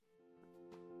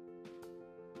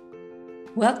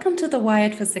Welcome to the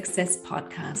Wired for Success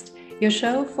podcast, your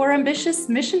show for ambitious,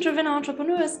 mission-driven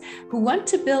entrepreneurs who want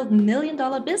to build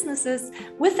million-dollar businesses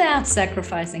without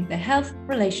sacrificing their health,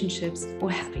 relationships, or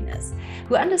happiness,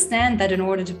 who understand that in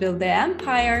order to build their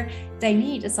empire, they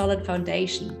need a solid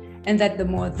foundation, and that the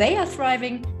more they are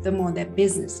thriving, the more their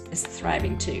business is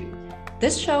thriving too.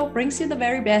 This show brings you the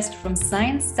very best from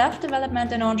science,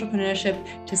 self-development, and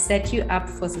entrepreneurship to set you up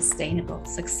for sustainable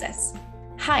success.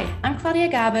 Hi, I'm Claudia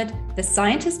Garbett, the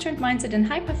scientist turned mindset and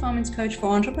high-performance coach for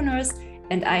entrepreneurs,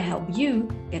 and I help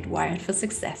you get wired for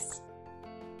success.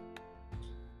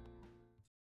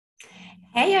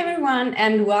 Hey everyone,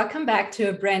 and welcome back to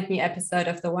a brand new episode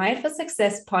of the Wired for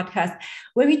Success podcast,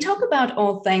 where we talk about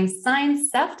all things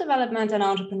science, self-development, and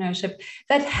entrepreneurship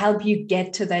that help you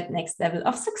get to that next level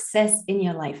of success in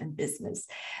your life and business.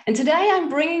 And today I'm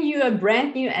bringing you a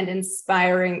brand new and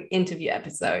inspiring interview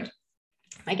episode.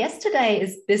 My guest today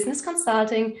is business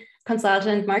consultant,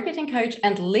 marketing coach,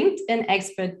 and LinkedIn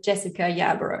expert, Jessica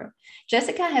Yarbrough.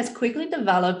 Jessica has quickly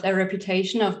developed a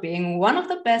reputation of being one of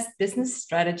the best business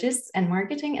strategists and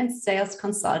marketing and sales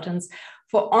consultants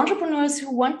for entrepreneurs who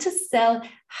want to sell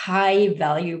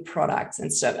high-value products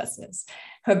and services.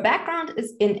 Her background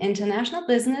is in international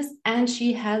business, and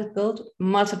she has built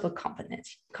multiple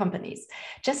companies.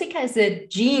 Jessica is a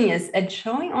genius at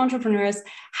showing entrepreneurs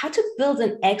how to build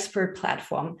an expert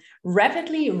platform,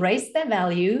 rapidly raise their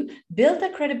value, build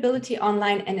their credibility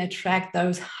online, and attract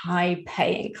those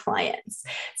high-paying clients.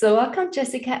 So welcome,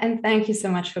 Jessica, and thank you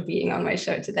so much for being on my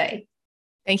show today.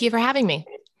 Thank you for having me.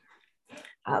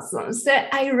 Awesome. So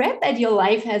I read that your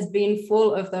life has been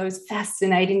full of those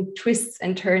fascinating twists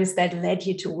and turns that led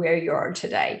you to where you are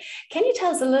today. Can you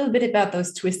tell us a little bit about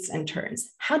those twists and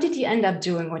turns? How did you end up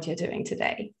doing what you're doing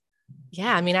today?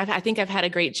 Yeah, I mean, I think I've had a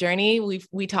great journey.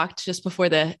 We talked just before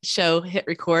the show hit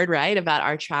record, right, about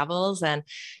our travels. And,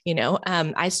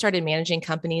 I started managing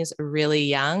companies really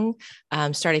young,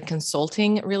 started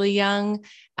consulting really young.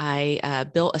 I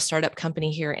built a startup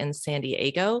company here in San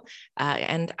Diego,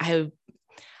 and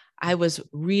I was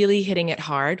really hitting it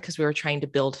hard because we were trying to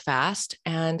build fast.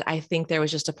 And I think there was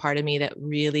just a part of me that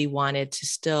really wanted to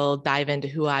still dive into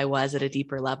who I was at a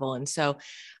deeper level. And so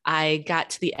I got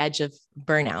to the edge of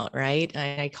burnout, right?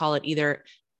 I call it either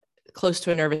close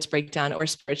to a nervous breakdown or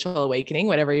spiritual awakening,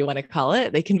 whatever you want to call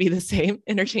it. They can be the same,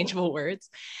 interchangeable words.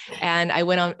 And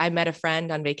I met a friend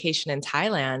on vacation in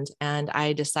Thailand, and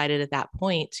I decided at that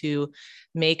point to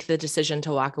make the decision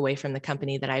to walk away from the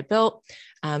company that I built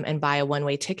and buy a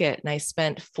one-way ticket. And I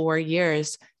spent 4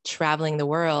 years traveling the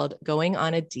world, going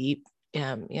on a deep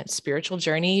spiritual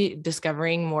journey,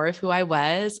 discovering more of who I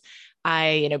was.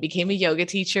 I, became a yoga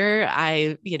teacher.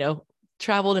 I,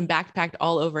 traveled and backpacked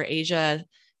all over Asia,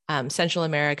 Central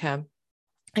America.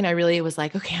 And I really was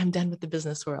like, okay, I'm done with the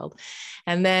business world.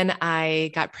 And then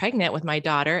I got pregnant with my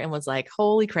daughter and was like,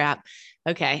 holy crap.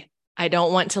 Okay. I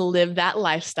don't want to live that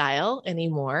lifestyle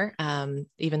anymore.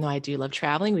 Even though I do love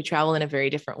traveling, we travel in a very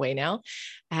different way now.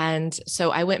 And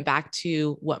so I went back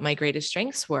to what my greatest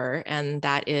strengths were. And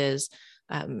that is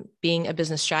being a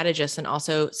business strategist and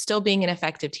also still being an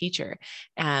effective teacher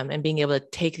and being able to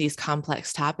take these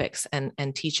complex topics and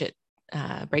teach it,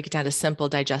 break it down to simple,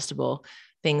 digestible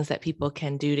things that people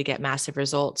can do to get massive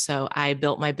results. So I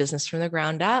built my business from the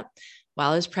ground up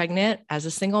while I was pregnant as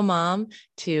a single mom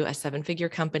to a 7-figure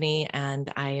company.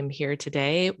 And I am here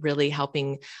today really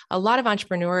helping a lot of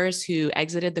entrepreneurs who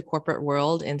exited the corporate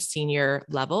world in senior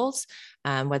levels,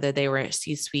 whether they were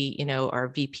C-suite,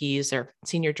 or VPs or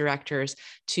senior directors,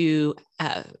 to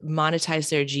monetize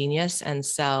their genius and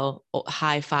sell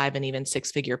high 5 and even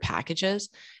 6-figure packages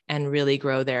and really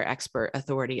grow their expert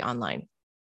authority online.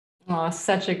 Oh,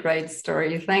 such a great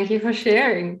story. Thank you for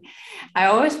sharing. I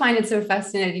always find it so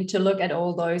fascinating to look at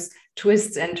all those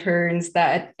twists and turns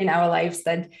that in our lives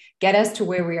that get us to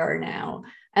where we are now.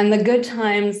 And the good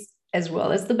times as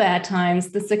well as the bad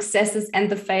times, the successes and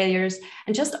the failures,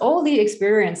 and just all the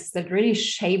experiences that really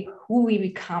shape who we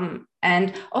become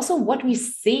and also what we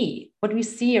see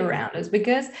around us,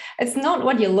 because it's not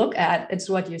what you look at, it's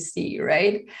what you see,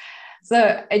 right?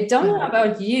 So I don't know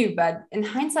about you, but in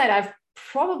hindsight, I've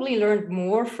probably learned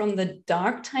more from the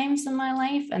dark times in my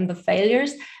life and the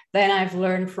failures than I've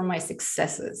learned from my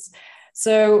successes.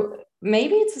 So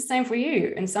maybe it's the same for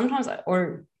you. And sometimes,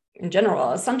 or in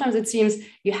general, sometimes it seems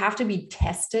you have to be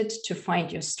tested to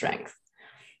find your strength.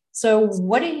 So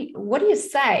what do you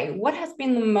say? What has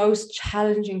been the most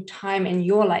challenging time in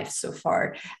your life so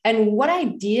far? And what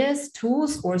ideas,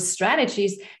 tools, or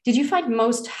strategies did you find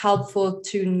most helpful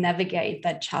to navigate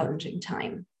that challenging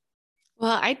time?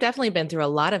 Well, I've definitely been through a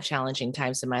lot of challenging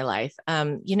times in my life.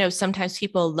 Sometimes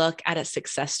people look at a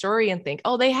success story and think,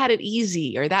 oh, they had it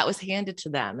easy or that was handed to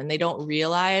them. And they don't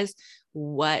realize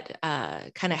what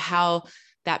kind of how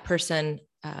that person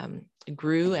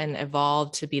grew and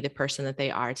evolved to be the person that they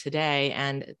are today.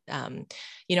 And,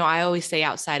 I always say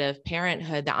outside of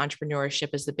parenthood, the entrepreneurship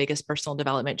is the biggest personal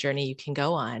development journey you can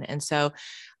go on. And so,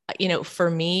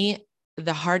 for me,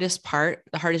 the hardest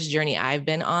journey I've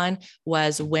been on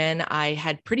was when I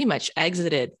had pretty much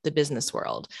exited the business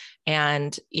world.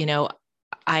 And,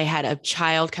 I had a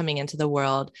child coming into the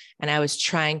world and I was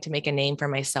trying to make a name for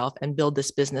myself and build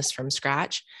this business from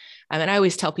scratch. And I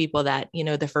always tell people that,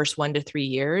 the first 1 to 3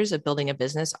 years of building a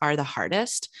business are the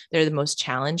hardest. They're the most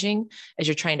challenging as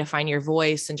you're trying to find your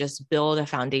voice and just build a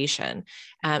foundation.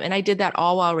 And I did that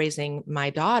all while raising my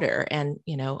daughter. And,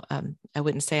 I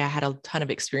wouldn't say I had a ton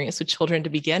of experience with children to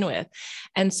begin with.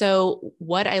 And so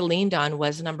what I leaned on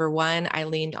was, number one, I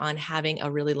leaned on having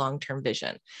a really long-term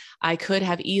vision. I could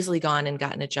have easily gone and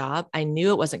gotten a job. I knew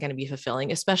it wasn't going to be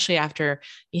fulfilling, especially after,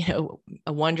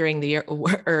 wandering the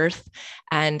earth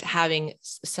and having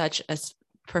such a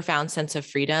profound sense of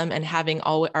freedom and having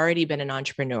already been an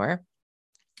entrepreneur.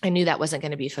 I knew that wasn't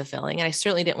going to be fulfilling. And I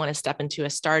certainly didn't want to step into a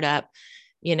startup,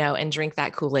 and drink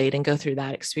that Kool-Aid and go through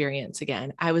that experience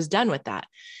again. I was done with that.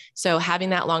 So having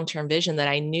that long-term vision that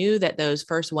I knew that those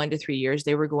first 1 to 3 years,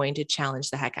 they were going to challenge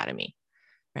the heck out of me.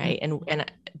 Right.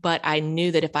 But I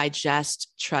knew that if I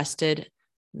just trusted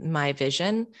my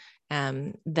vision,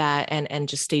 and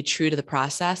just stay true to the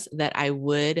process, that I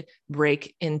would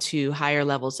break into higher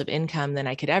levels of income than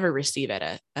I could ever receive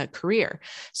at a career.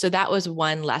 So that was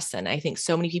one lesson. I think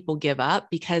so many people give up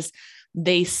because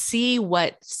they see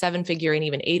what 7-figure and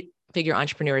even 8-figure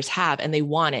entrepreneurs have, and they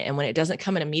want it. And when it doesn't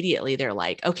come in immediately, they're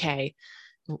like, okay,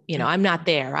 I'm not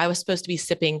there. I was supposed to be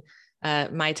sipping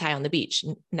Mai Tai on the beach.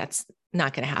 That's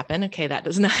not going to happen. Okay. That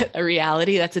is not a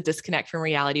reality. That's a disconnect from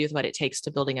reality with what it takes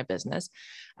to building a business.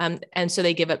 And so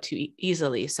they give up too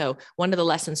easily. So one of the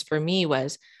lessons for me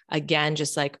was, again,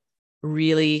 just like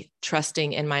really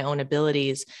trusting in my own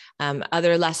abilities.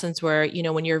 Other lessons were,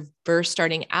 when you're first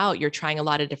starting out, you're trying a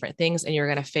lot of different things and you're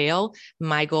going to fail.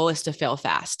 My goal is to fail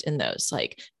fast in those,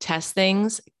 like test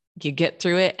things, you get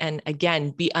through it. And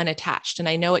again, be unattached. And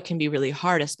I know it can be really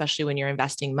hard, especially when you're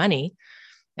investing money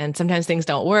and sometimes things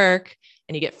don't work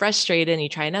and you get frustrated and you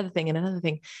try another thing and another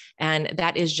thing. And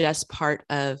that is just part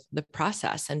of the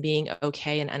process and being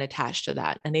okay and unattached to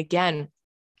that. And again,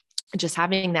 just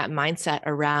having that mindset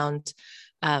around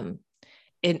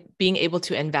being able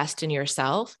to invest in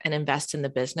yourself and invest in the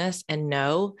business and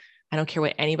know, I don't care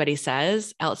what anybody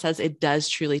says, it does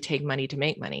truly take money to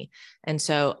make money. And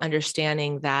so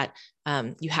understanding that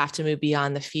you have to move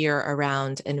beyond the fear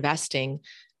around investing,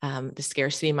 the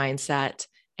scarcity mindset,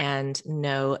 and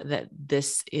know that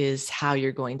this is how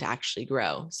you're going to actually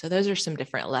grow. So those are some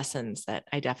different lessons that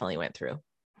I definitely went through.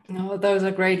 No, those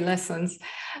are great lessons.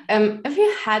 If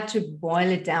you had to boil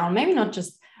it down, maybe not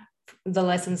just the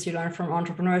lessons you learned from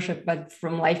entrepreneurship, but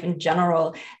from life in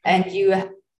general, and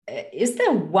is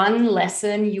there one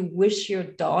lesson you wish your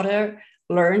daughter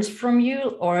learns from you,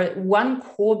 or one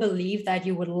core belief that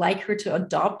you would like her to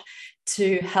adopt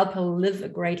to help her live a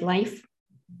great life?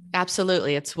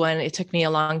 Absolutely. It took me a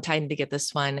long time to get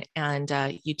this one. And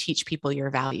you teach people your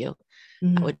value.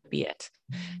 That would be it.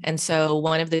 And so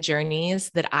one of the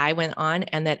journeys that I went on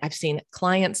and that I've seen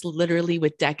clients literally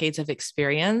with decades of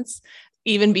experience,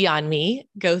 even beyond me,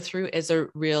 go through is a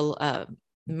real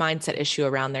mindset issue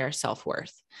around their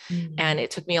self-worth. And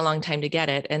it took me a long time to get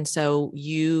it. And so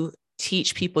you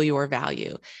teach people your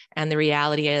value. And the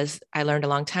reality is, I learned a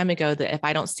long time ago that if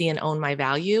I don't see and own my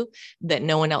value, that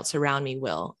no one else around me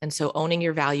will. And so owning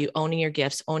your value, owning your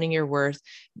gifts, owning your worth,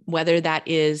 whether that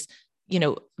is,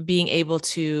 being able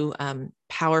to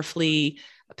powerfully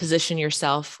position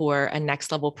yourself for a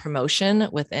next level promotion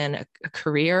within a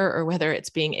career, or whether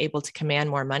it's being able to command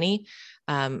more money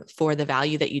for the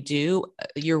value that you do.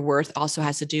 Your worth also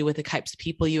has to do with the types of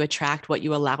people you attract, what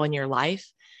you allow in your life.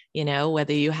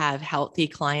 Whether you have healthy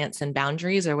clients and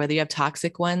boundaries or whether you have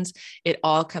toxic ones, it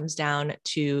all comes down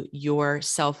to your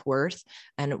self-worth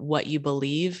and what you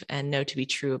believe and know to be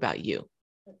true about you.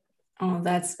 Oh,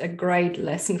 that's a great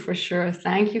lesson for sure.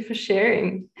 Thank you for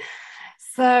sharing.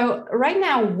 So right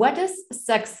now, what does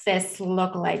success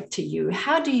look like to you?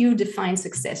 How do you define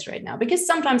success right now? Because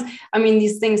sometimes,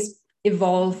 these things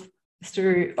evolve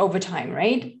through over time,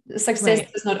 right?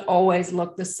 Success does not always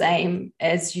look the same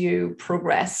as you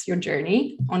progress on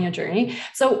your journey.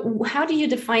 So how do you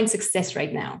define success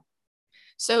right now?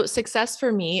 So success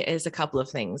for me is a couple of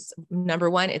things. Number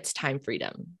one, it's time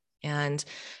freedom. And,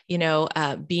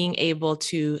 being able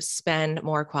to spend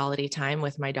more quality time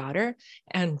with my daughter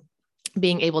and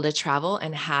being able to travel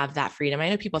and have that freedom. I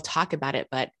know people talk about it,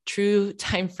 but true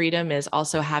time freedom is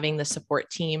also having the support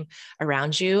team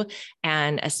around you.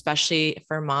 And especially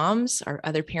for moms or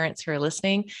other parents who are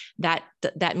listening, that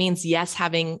means, yes,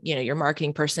 having, your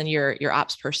marketing person, your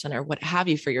ops person, or what have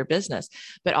you for your business,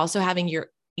 but also having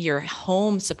your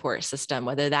home support system,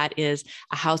 whether that is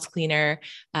a house cleaner,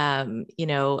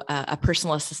 a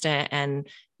personal assistant. And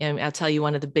I'll tell you,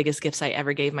 one of the biggest gifts I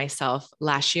ever gave myself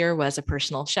last year was a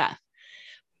personal chef,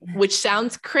 which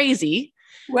sounds crazy.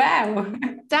 Wow.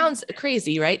 Sounds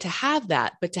crazy, right? To have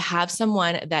that, but to have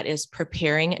someone that is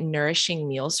preparing nourishing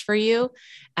meals for you.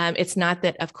 It's not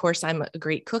that, of course, I'm a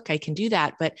great cook, I can do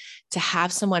that, but to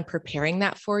have someone preparing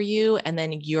that for you, and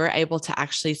then you're able to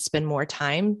actually spend more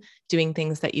time doing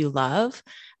things that you love,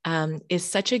 is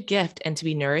such a gift, and to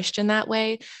be nourished in that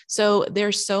way. So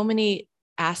there's so many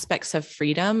aspects of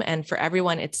freedom, and for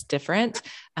everyone it's different.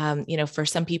 For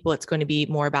some people it's going to be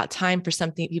more about time. For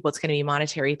some people it's going to be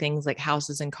monetary things like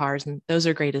houses and cars, and those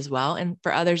are great as well. And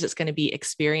for others it's going to be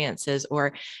experiences,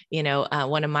 or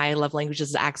one of my love languages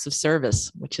is acts of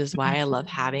service, which is why I love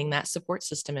having that support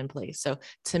system in place. So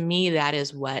to me, that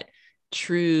is what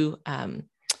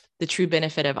the true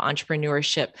benefit of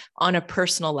entrepreneurship on a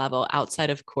personal level, outside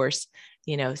of course,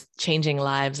 changing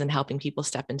lives and helping people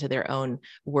step into their own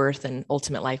worth and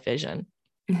ultimate life vision.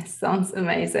 Sounds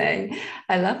amazing.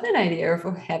 I love that idea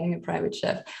of having a private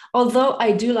chef. Although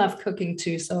I do love cooking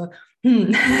too. So,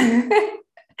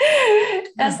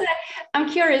 I'm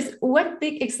curious, what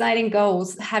big exciting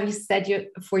goals have you set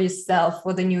for yourself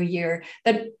for the new year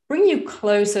that bring you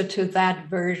closer to that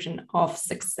version of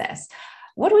success?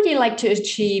 What would you like to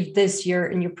achieve this year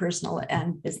in your personal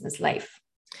and business life?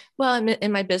 Well,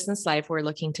 in my business life, we're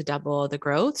looking to double the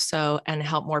growth, and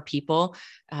help more people,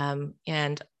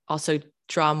 and also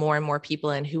draw more and more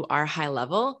people in who are high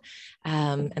level.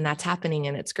 And that's happening,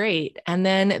 and it's great. And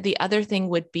then the other thing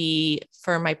would be,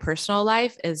 for my personal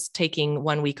life, is taking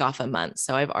 1 week off a month.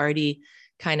 So I've already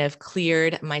kind of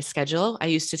cleared my schedule. I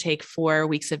used to take 4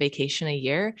 weeks of vacation a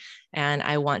year, and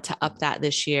I want to up that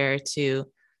this year to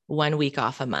 1 week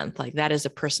off a month. Like, that is a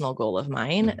personal goal of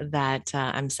mine that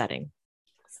I'm setting.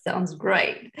 Sounds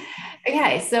great.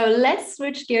 Okay, so let's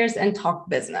switch gears and talk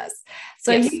business.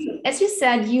 So yes. As you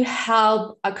said, you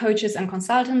help coaches and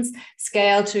consultants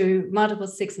scale to multiple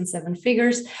 6 and 7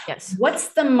 figures. Yes. What's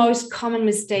the most common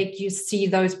mistake you see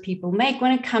those people make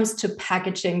when it comes to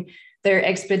packaging their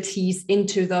expertise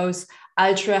into those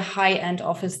ultra high-end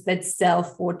offers that sell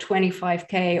for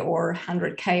 25K or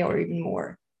 100K or even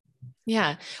more?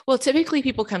 Yeah. Well, typically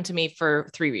people come to me for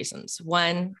 3 reasons.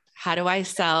 One, how do I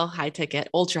sell high ticket,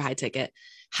 ultra high ticket?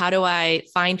 How do I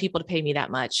find people to pay me that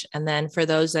much? And then for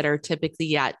those that are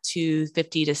typically at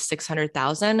 250 to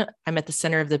 600,000, I'm at the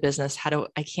center of the business.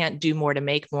 I can't do more to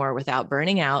make more without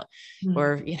burning out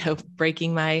or,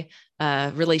 breaking my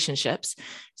relationships.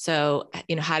 So,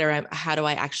 how do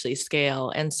I actually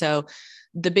scale? And so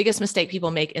the biggest mistake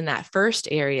people make in that first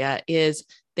area is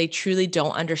they truly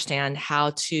don't understand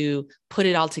how to put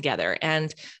it all together.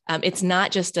 And it's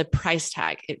not just a price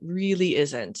tag. It really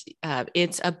isn't.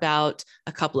 It's about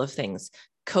a couple of things.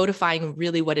 Codifying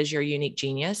really what is your unique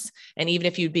genius. And even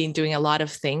if you've been doing a lot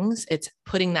of things, it's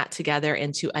putting that together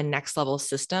into a next level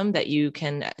system that you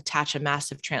can attach a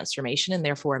massive transformation and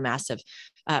therefore a massive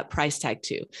price tag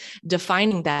to.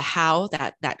 Defining the how,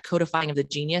 that codifying of the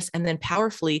genius, and then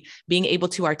powerfully being able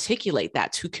to articulate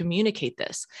that, to communicate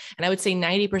this. And I would say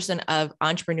 90% of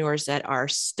entrepreneurs that are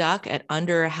stuck at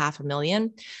under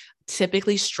 $500,000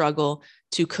 typically struggle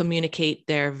to communicate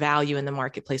their value in the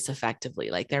marketplace effectively.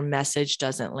 Like, their message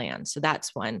doesn't land. So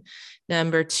that's one.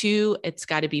 Number two, it's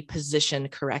got to be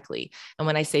positioned correctly. And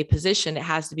when I say position, it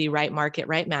has to be right market,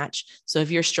 right match. So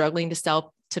if you're struggling to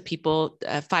sell to people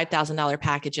 $5,000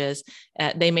 packages,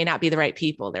 they may not be the right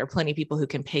people. There are plenty of people who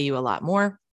can pay you a lot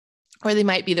more, or they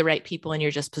might be the right people and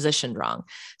you're just positioned wrong.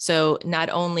 So not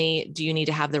only do you need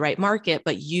to have the right market,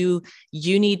 but you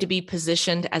need to be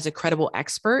positioned as a credible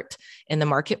expert in the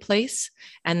marketplace.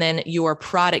 And then your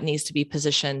product needs to be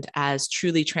positioned as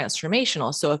truly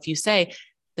transformational. So if you say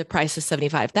the price is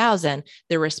 $75,000,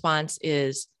 the response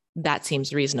is, that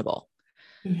seems reasonable,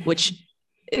 which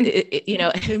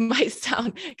it might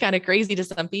sound kind of crazy to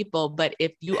some people, but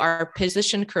if you are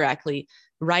positioned correctly,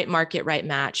 right market, right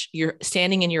match, you're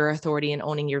standing in your authority and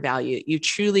owning your value, you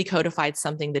truly codified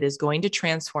something that is going to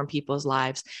transform people's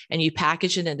lives, and you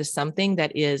package it into something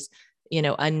that is,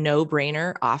 a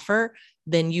no-brainer offer,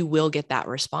 then you will get that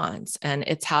response. And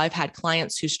it's how I've had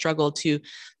clients who struggle to,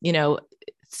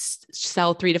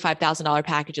 sell $3,000 to $5,000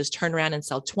 packages, turn around and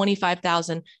sell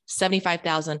 25,000,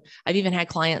 75,000. I've even had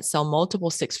clients sell multiple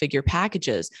six-figure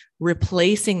packages,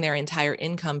 replacing their entire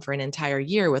income for an entire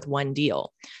year with one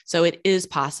deal. So it is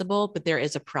possible, but there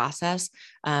is a process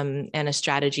and a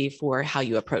strategy for how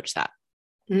you approach that.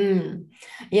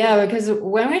 Yeah, because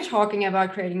when we're talking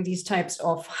about creating these types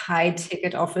of high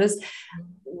ticket offers,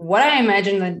 what I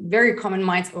imagine that very common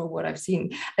mindset, or what I've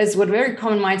seen is what very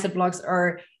common mindset blocks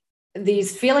are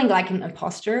these feeling like an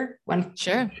imposter when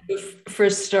you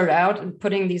first start out and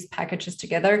putting these packages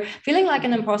together, feeling like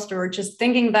an imposter, or just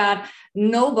thinking that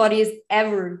nobody is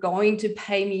ever going to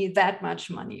pay me that much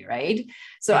money, right?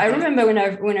 So I remember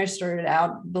when I started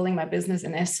out building my business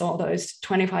and I saw those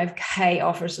 25K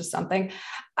offers or something,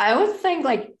 I would think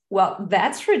like, well,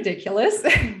 that's ridiculous.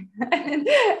 And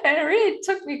it really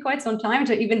took me quite some time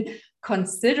to even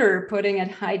consider putting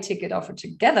a high ticket offer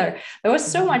together. There was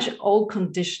so much old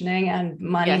conditioning and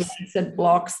money mindset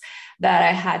blocks that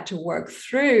I had to work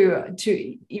through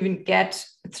to even get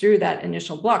through that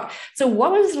initial block. So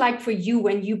what was it like for you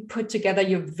when you put together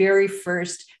your very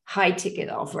first high ticket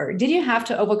offer? Did you have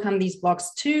to overcome these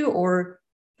blocks too, or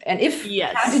and if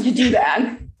how did you do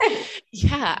that?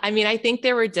 Yeah, I mean, I think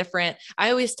there were different.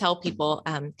 I always tell people,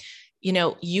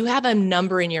 you have a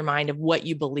number in your mind of what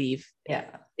you believe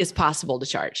is possible to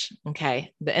charge.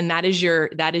 Okay. And that is your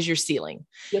ceiling.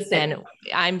 And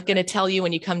I'm going to tell you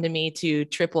when you come to me to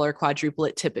triple or quadruple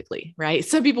it typically, right?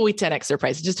 Some people we 10x their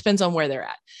price. It just depends on where they're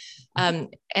at.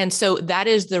 And so that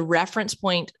is the reference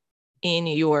point in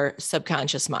your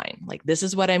subconscious mind. Like, this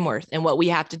is what I'm worth. And what we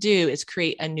have to do is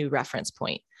create a new reference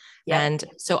point. And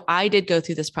so I did go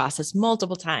through this process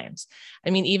multiple times. I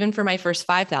mean, even for my first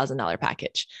 $5,000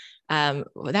 package,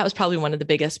 that was probably one of the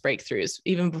biggest breakthroughs,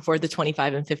 even before the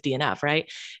 25 and 50 and up,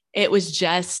 right? It was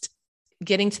just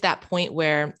getting to that point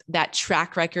where that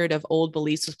track record of old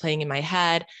beliefs was playing in my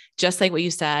head, just like what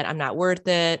you said, I'm not worth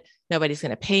it. Nobody's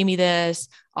going to pay me this,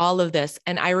 all of this.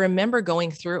 And I remember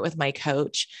going through it with my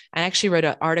coach. I actually wrote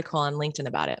an article on LinkedIn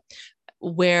about it,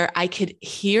 where I could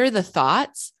hear the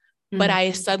thoughts, but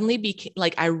I suddenly became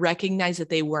like, I recognized that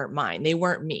they weren't mine. They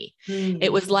weren't me.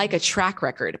 It was like a track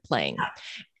record playing.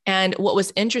 And what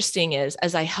was interesting is,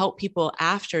 as I help people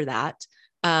after that,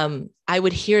 I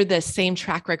would hear the same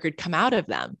track record come out of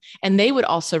them. And they would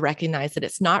also recognize that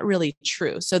it's not really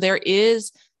true. So there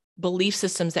is belief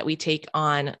systems that we take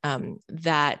on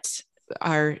that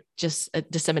are just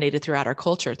disseminated throughout our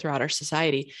culture, throughout our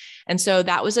society. And so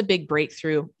that was a big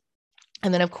breakthrough.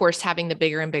 And then, of course, having the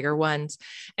bigger and bigger ones.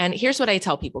 And here's what I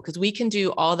tell people, because we can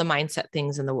do all the mindset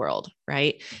things in the world,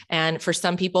 right? And for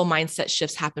some people, mindset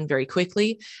shifts happen very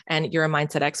quickly. And you're a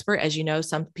mindset expert. As you know,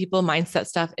 some people, mindset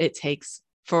stuff, it takes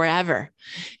forever.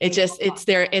 It's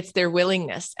their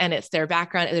willingness and it's their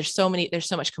background. There's so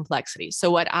much complexity.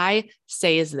 So what I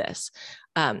say is this.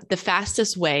 The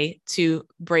fastest way to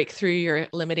break through your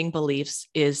limiting beliefs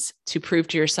is to prove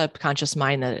to your subconscious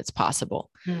mind that it's possible.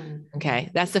 Okay.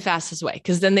 That's the fastest way,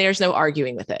 because then there's no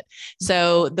arguing with it.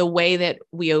 So the way that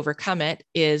we overcome it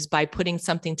is by putting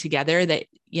something together that,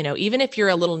 even if you're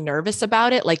a little nervous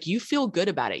about it, like you feel good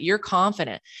about it, you're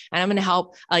confident. And I'm going to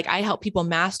help, I help people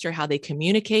master how they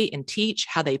communicate and teach,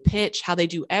 how they pitch, how they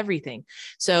do everything.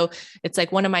 So it's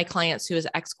like one of my clients who is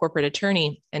an ex-corporate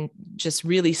attorney and just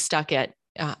really stuck at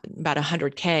about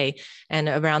 100K and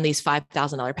around these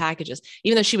 $5,000 packages.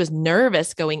 Even though she was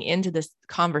nervous going into this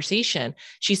conversation,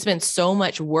 she spent so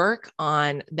much work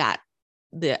on that,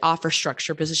 the offer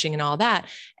structure, positioning and all that,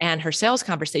 and her sales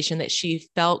conversation, that she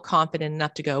felt confident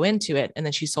enough to go into it. And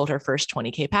then she sold her first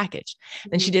 20K package.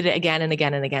 Then she did it again and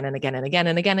again and again and again and again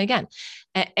and again and again.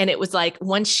 And it was like,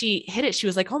 once she hit it, she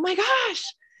was like, oh my gosh,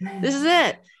 this is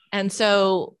it. And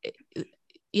so,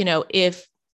 if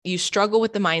you struggle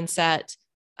with the mindset,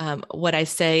 what I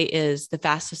say is the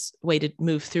fastest way to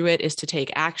move through it is to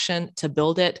take action, to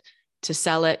build it, to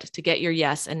sell it, to get your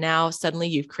yes. And now suddenly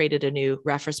you've created a new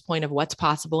reference point of what's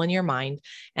possible in your mind.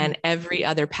 And every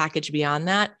other package beyond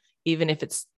that, even if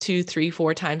it's 2, 3,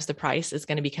 4 times the price, is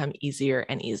going to become easier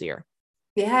and easier.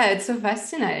 Yeah, it's so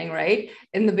fascinating, right?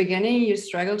 In the beginning, you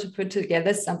struggle to put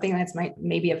together something that's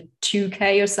maybe a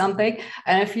 2K or something.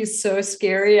 And it feels so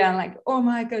scary. I'm like, oh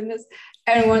my goodness.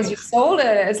 And once you sold it,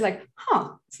 it's like,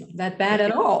 it's not that bad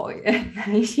at all. You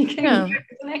can go to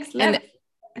the next level.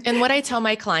 And what I tell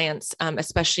my clients,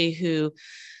 especially who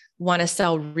want to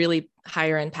sell really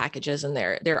higher end packages and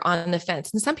they're on the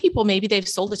fence. And some people, maybe they've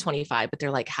sold a 25, but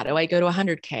they're like, how do I go to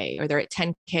 100K? Or they're at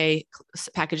 10K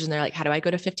packages and they're like, how do I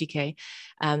go to 50K?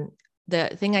 The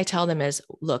thing I tell them is,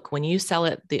 look, when you sell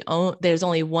it, there's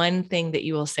only one thing that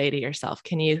you will say to yourself.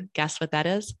 Can you guess what that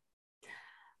is?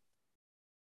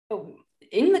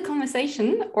 in the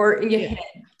conversation or in your head?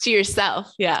 To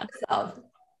yourself. Yeah.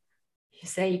 You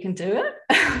say you can do it.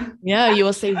 Yeah. You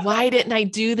will say, why didn't I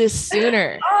do this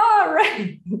sooner? Oh,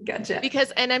 right. Gotcha. Because,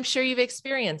 and I'm sure you've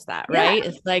experienced that, right?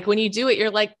 It's like when you do it,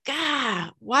 you're like,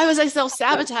 why was I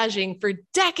self-sabotaging for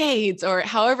decades or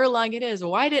however long it is?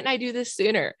 Why didn't I do this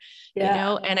sooner?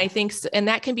 And I think, and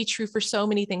that can be true for so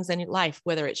many things in your life,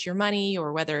 whether it's your money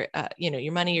or whether,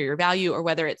 your money or your value, or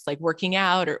whether it's like working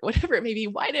out or whatever it may be.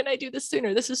 Why didn't I do this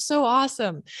sooner? This is so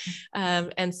awesome.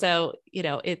 And so,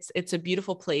 it's a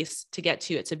beautiful place to get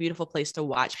to. It's a beautiful place to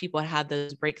watch people have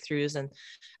those breakthroughs and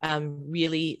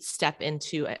really step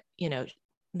into,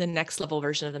 the next level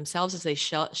version of themselves as they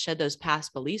shed those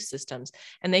past belief systems,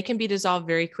 and they can be dissolved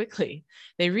very quickly.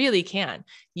 They really can.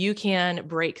 You can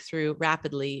break through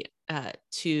rapidly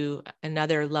to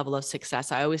another level of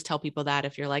success. I always tell people that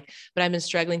if you're like, but I've been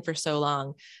struggling for so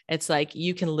long, it's like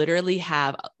you can literally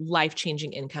have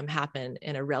life-changing income happen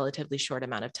in a relatively short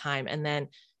amount of time. And then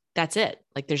that's it.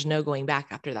 Like there's no going back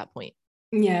after that point.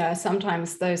 Yeah,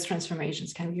 sometimes those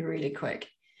transformations can be really quick.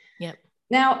 Yep.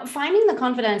 Now, finding the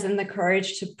confidence and the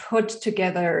courage to put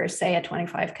together, say, a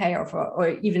 25K offer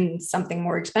or even something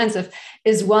more expensive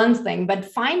is one thing, but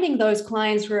finding those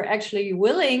clients who are actually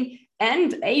willing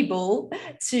and able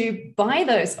to buy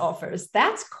those offers,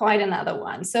 that's quite another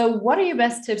one. So what are your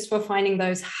best tips for finding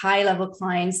those high-level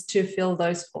clients to fill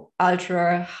those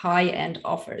ultra high-end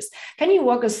offers? Can you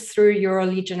walk us through your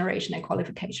lead generation and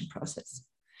qualification process?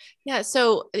 Yeah.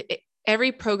 So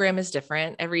every program is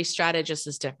different. Every strategist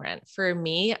is different. For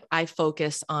me, I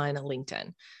focus on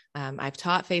LinkedIn. I've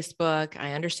taught Facebook.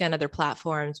 I understand other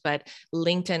platforms, but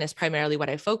LinkedIn is primarily what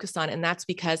I focus on. And that's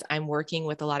because I'm working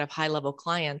with a lot of high-level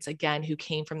clients, again, who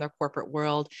came from their corporate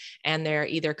world and they're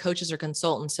either coaches or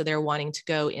consultants. So they're wanting to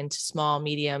go into small,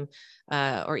 medium,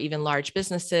 or even large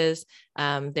businesses,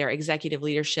 their executive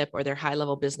leadership or their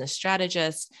high-level business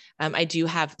strategists. I do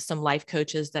have some life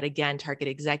coaches that, again, target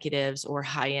executives or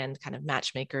high-end kind of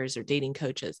matchmakers or dating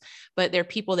coaches, but they're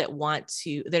people that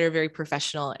that are very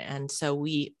professional. And so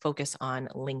we focus on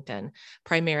LinkedIn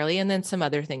primarily, and then some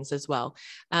other things as well.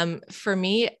 For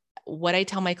me, what I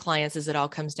tell my clients is it all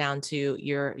comes down to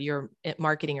your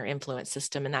marketing or influence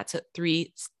system. And that's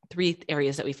three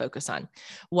areas that we focus on.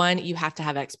 One, you have to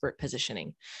have expert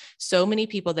positioning. So many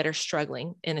people that are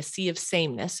struggling in a sea of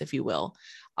sameness, if you will,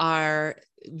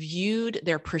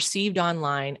 they're perceived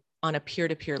online on a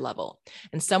peer-to-peer level.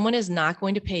 And someone is not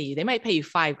going to pay you. They might pay you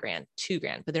 $5,000,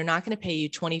 $2,000, but they're not going to pay you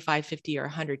 25, 50, or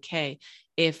 100K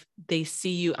if they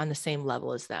see you on the same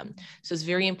level as them. So it's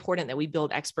very important that we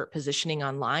build expert positioning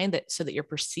online so that you're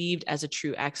perceived as a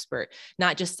true expert,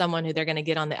 not just someone who they're going to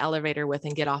get on the elevator with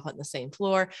and get off on the same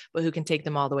floor, but who can take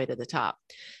them all the way to the top.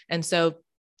 And so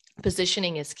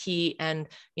positioning is key. And,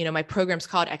 my program's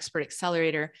called Expert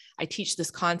Accelerator. I teach this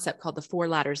concept called the 4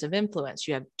 ladders of influence.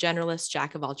 You have generalist,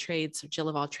 jack of all trades, Jill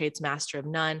of all trades, master of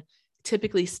none,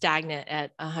 typically stagnant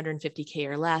at 150K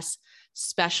or less.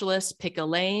 Specialists pick a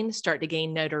lane, start to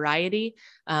gain notoriety,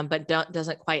 but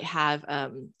doesn't quite have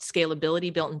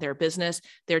scalability built in their business.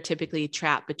 They're typically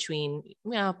trapped between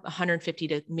 150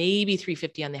 to maybe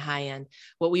 350 on the high end.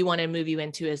 What we want to move you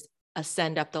into is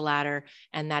ascend up the ladder,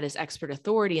 and that is expert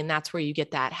authority. And that's where you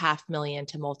get that $500,000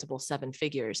 to multiple 7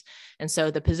 figures. And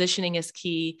so the positioning is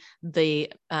key.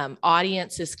 The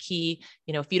audience is key.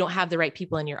 If you don't have the right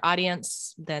people in your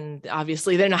audience, then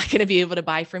obviously they're not going to be able to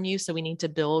buy from you. So we need to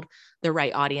build the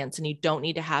right audience, and you don't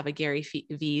need to have a Gary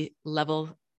V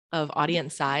level of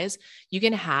audience size. You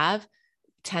can have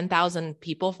 10,000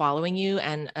 people following you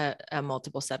and a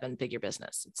multiple 7-figure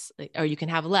business. Or you can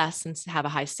have less and have a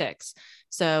high 6.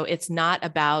 So it's not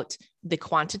about the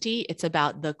quantity, it's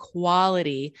about the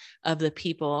quality of the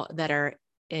people that are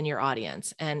in your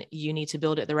audience. And you need to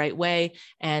build it the right way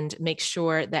and make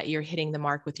sure that you're hitting the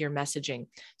mark with your messaging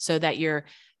so that you're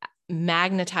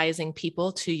magnetizing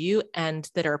people to you and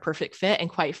that are a perfect fit, and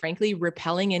quite frankly,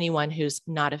 repelling anyone who's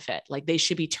not a fit. Like they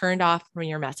should be turned off from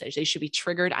your message. They should be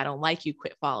triggered. I don't like you,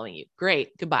 quit following you.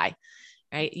 Great. Goodbye.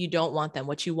 Right? You don't want them.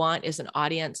 What you want is an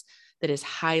audience that is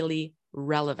highly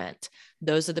relevant.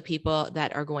 Those are the people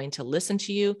that are going to listen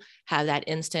to you, have that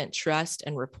instant trust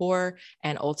and rapport,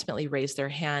 and ultimately raise their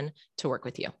hand to work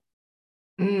with you.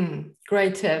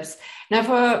 Great tips. Now,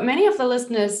 for many of the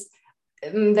listeners,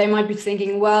 they might be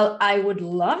thinking, well, I would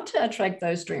love to attract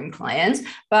those dream clients,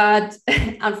 but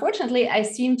unfortunately, I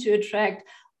seem to attract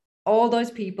all those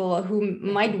people who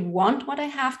might want what I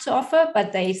have to offer,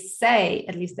 but they say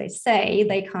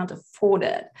they can't afford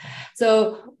it.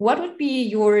 So what would be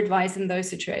your advice in those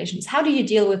situations? How do you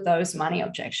deal with those money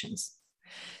objections?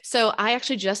 So I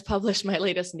actually just published my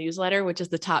latest newsletter, which is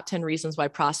the top 10 reasons why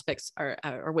prospects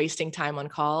are wasting time on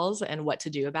calls and what to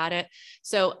do about it.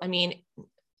 So, I mean,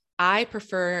 I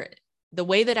prefer the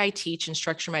way that I teach and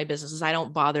structure my business is I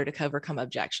don't bother to overcome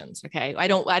objections. Okay. I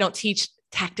don't teach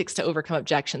tactics to overcome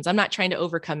objections. I'm not trying to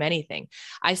overcome anything.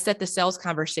 I set the sales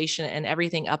conversation and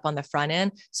everything up on the front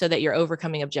end so that you're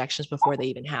overcoming objections before they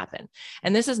even happen.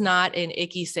 And this is not an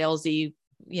icky salesy,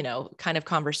 kind of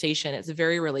conversation. It's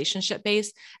very relationship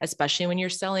based, especially when you're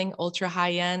selling ultra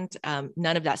high end.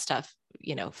 None of that stuff,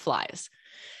 flies.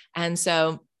 And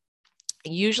so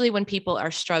usually when people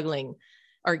are struggling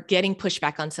or getting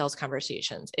pushback on sales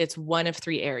conversations, it's one of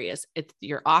three areas. It's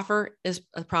your offer is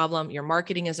a problem, your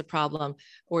marketing is a problem,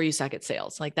 or you suck at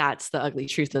sales. Like that's the ugly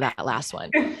truth of that last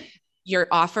one. Your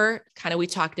offer, kind of we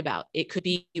talked about, it could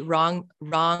be wrong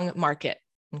market.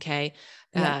 Okay.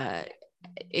 Yeah.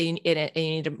 You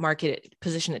need to market it,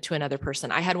 position it to another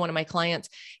person. I had one of my clients,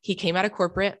 he came out of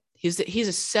corporate. He's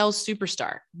a sales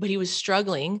superstar, but he was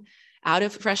struggling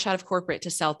fresh out of corporate to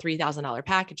sell $3,000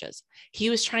 packages. He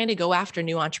was trying to go after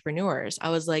new entrepreneurs. I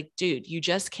was like, dude, you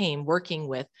just came working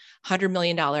with $100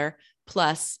 million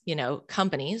plus,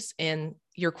 companies in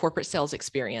your corporate sales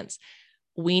experience.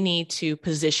 We need to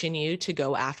position you to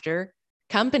go after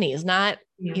companies, not,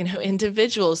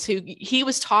 individuals who he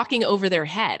was talking over their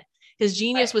head. His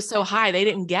genius was so high, they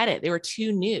didn't get it. They were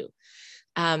too new.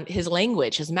 His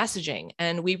language, his messaging,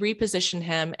 and we repositioned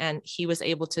him and he was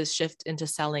able to shift into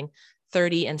selling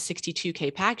 30 and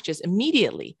 62K packages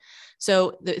immediately.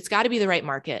 So it's got to be the right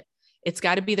market. It's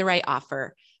got to be the right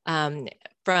offer.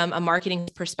 From a marketing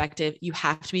perspective, you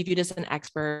have to be viewed as an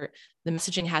expert. The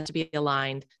messaging has to be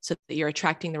aligned so that you're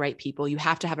attracting the right people. You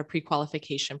have to have a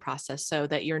pre-qualification process so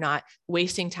that you're not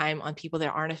wasting time on people that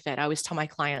aren't a fit. I always tell my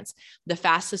clients, the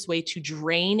fastest way to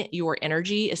drain your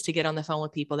energy is to get on the phone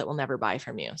with people that will never buy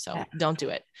from you. So don't do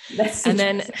it.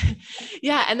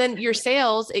 And then your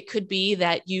sales, it could be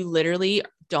that you literally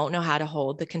don't know how to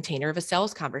hold the container of a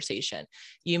sales conversation.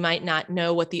 You might not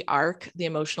know what the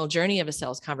emotional journey of a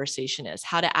sales conversation is,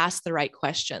 how to ask the right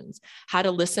questions, how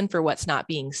to listen for what's not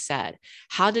being said,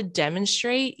 how to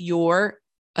demonstrate your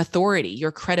authority,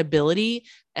 your credibility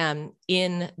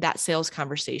in that sales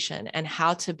conversation, and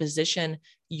how to position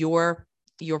your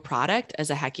product as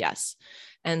a heck yes.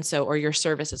 And so, or your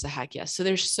service as a heck yes. So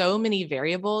there's so many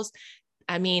variables.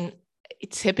 I mean,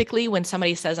 typically when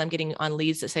somebody says I'm getting on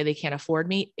leads that say they can't afford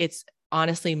me, it's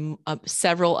honestly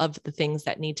several of the things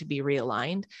that need to be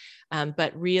realigned.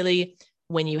 But really,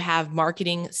 when you have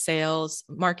marketing,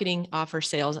 offer,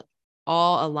 sales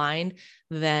all aligned,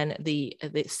 then the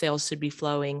sales should be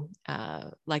flowing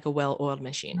like a well-oiled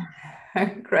machine.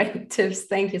 Great tips.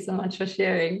 Thank you so much for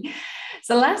sharing.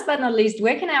 So last but not least,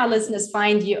 where can our listeners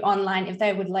find you online if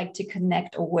they would like to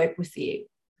connect or work with you?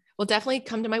 Well, definitely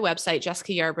come to my website,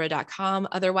 jessicayarbrough.com.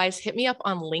 Otherwise, hit me up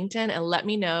on LinkedIn and let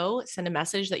me know, send a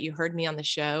message that you heard me on the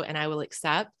show and I will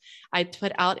accept. I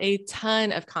put out a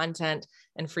ton of content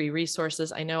and free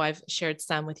resources. I know I've shared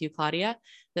some with you, Claudia,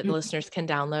 that the listeners can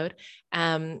download.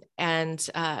 I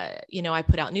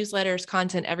put out newsletters,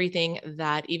 content, everything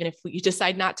that even if you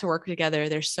decide not to work together,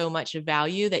 there's so much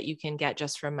value that you can get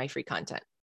just from my free content.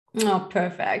 Oh,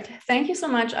 perfect. Thank you so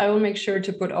much. I will make sure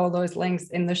to put all those links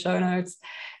in the show notes.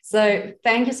 So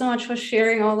thank you so much for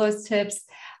sharing all those tips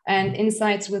and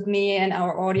insights with me and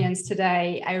our audience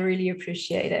today. I really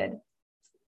appreciate it.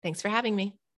 Thanks for having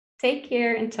me. Take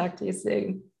care and talk to you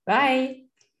soon. Bye.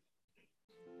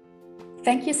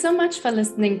 Thank you so much for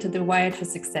listening to the Wired for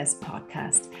Success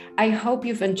podcast. I hope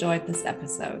you've enjoyed this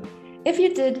episode. If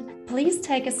you did, please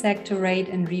take a sec to rate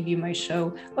and review my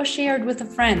show or share it with a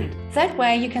friend. That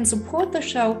way you can support the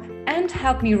show and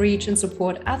help me reach and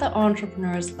support other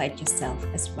entrepreneurs like yourself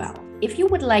as well. If you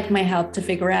would like my help to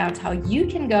figure out how you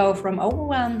can go from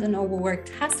overwhelmed and overworked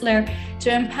hustler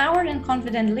to empowered and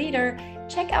confident leader,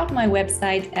 check out my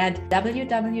website at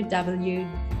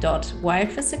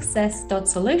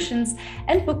www.wiredforsuccess.solutions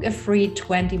and book a free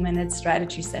 20-minute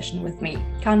strategy session with me.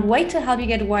 Can't wait to help you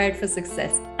get wired for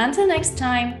success. Until next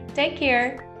time, take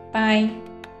care. Bye.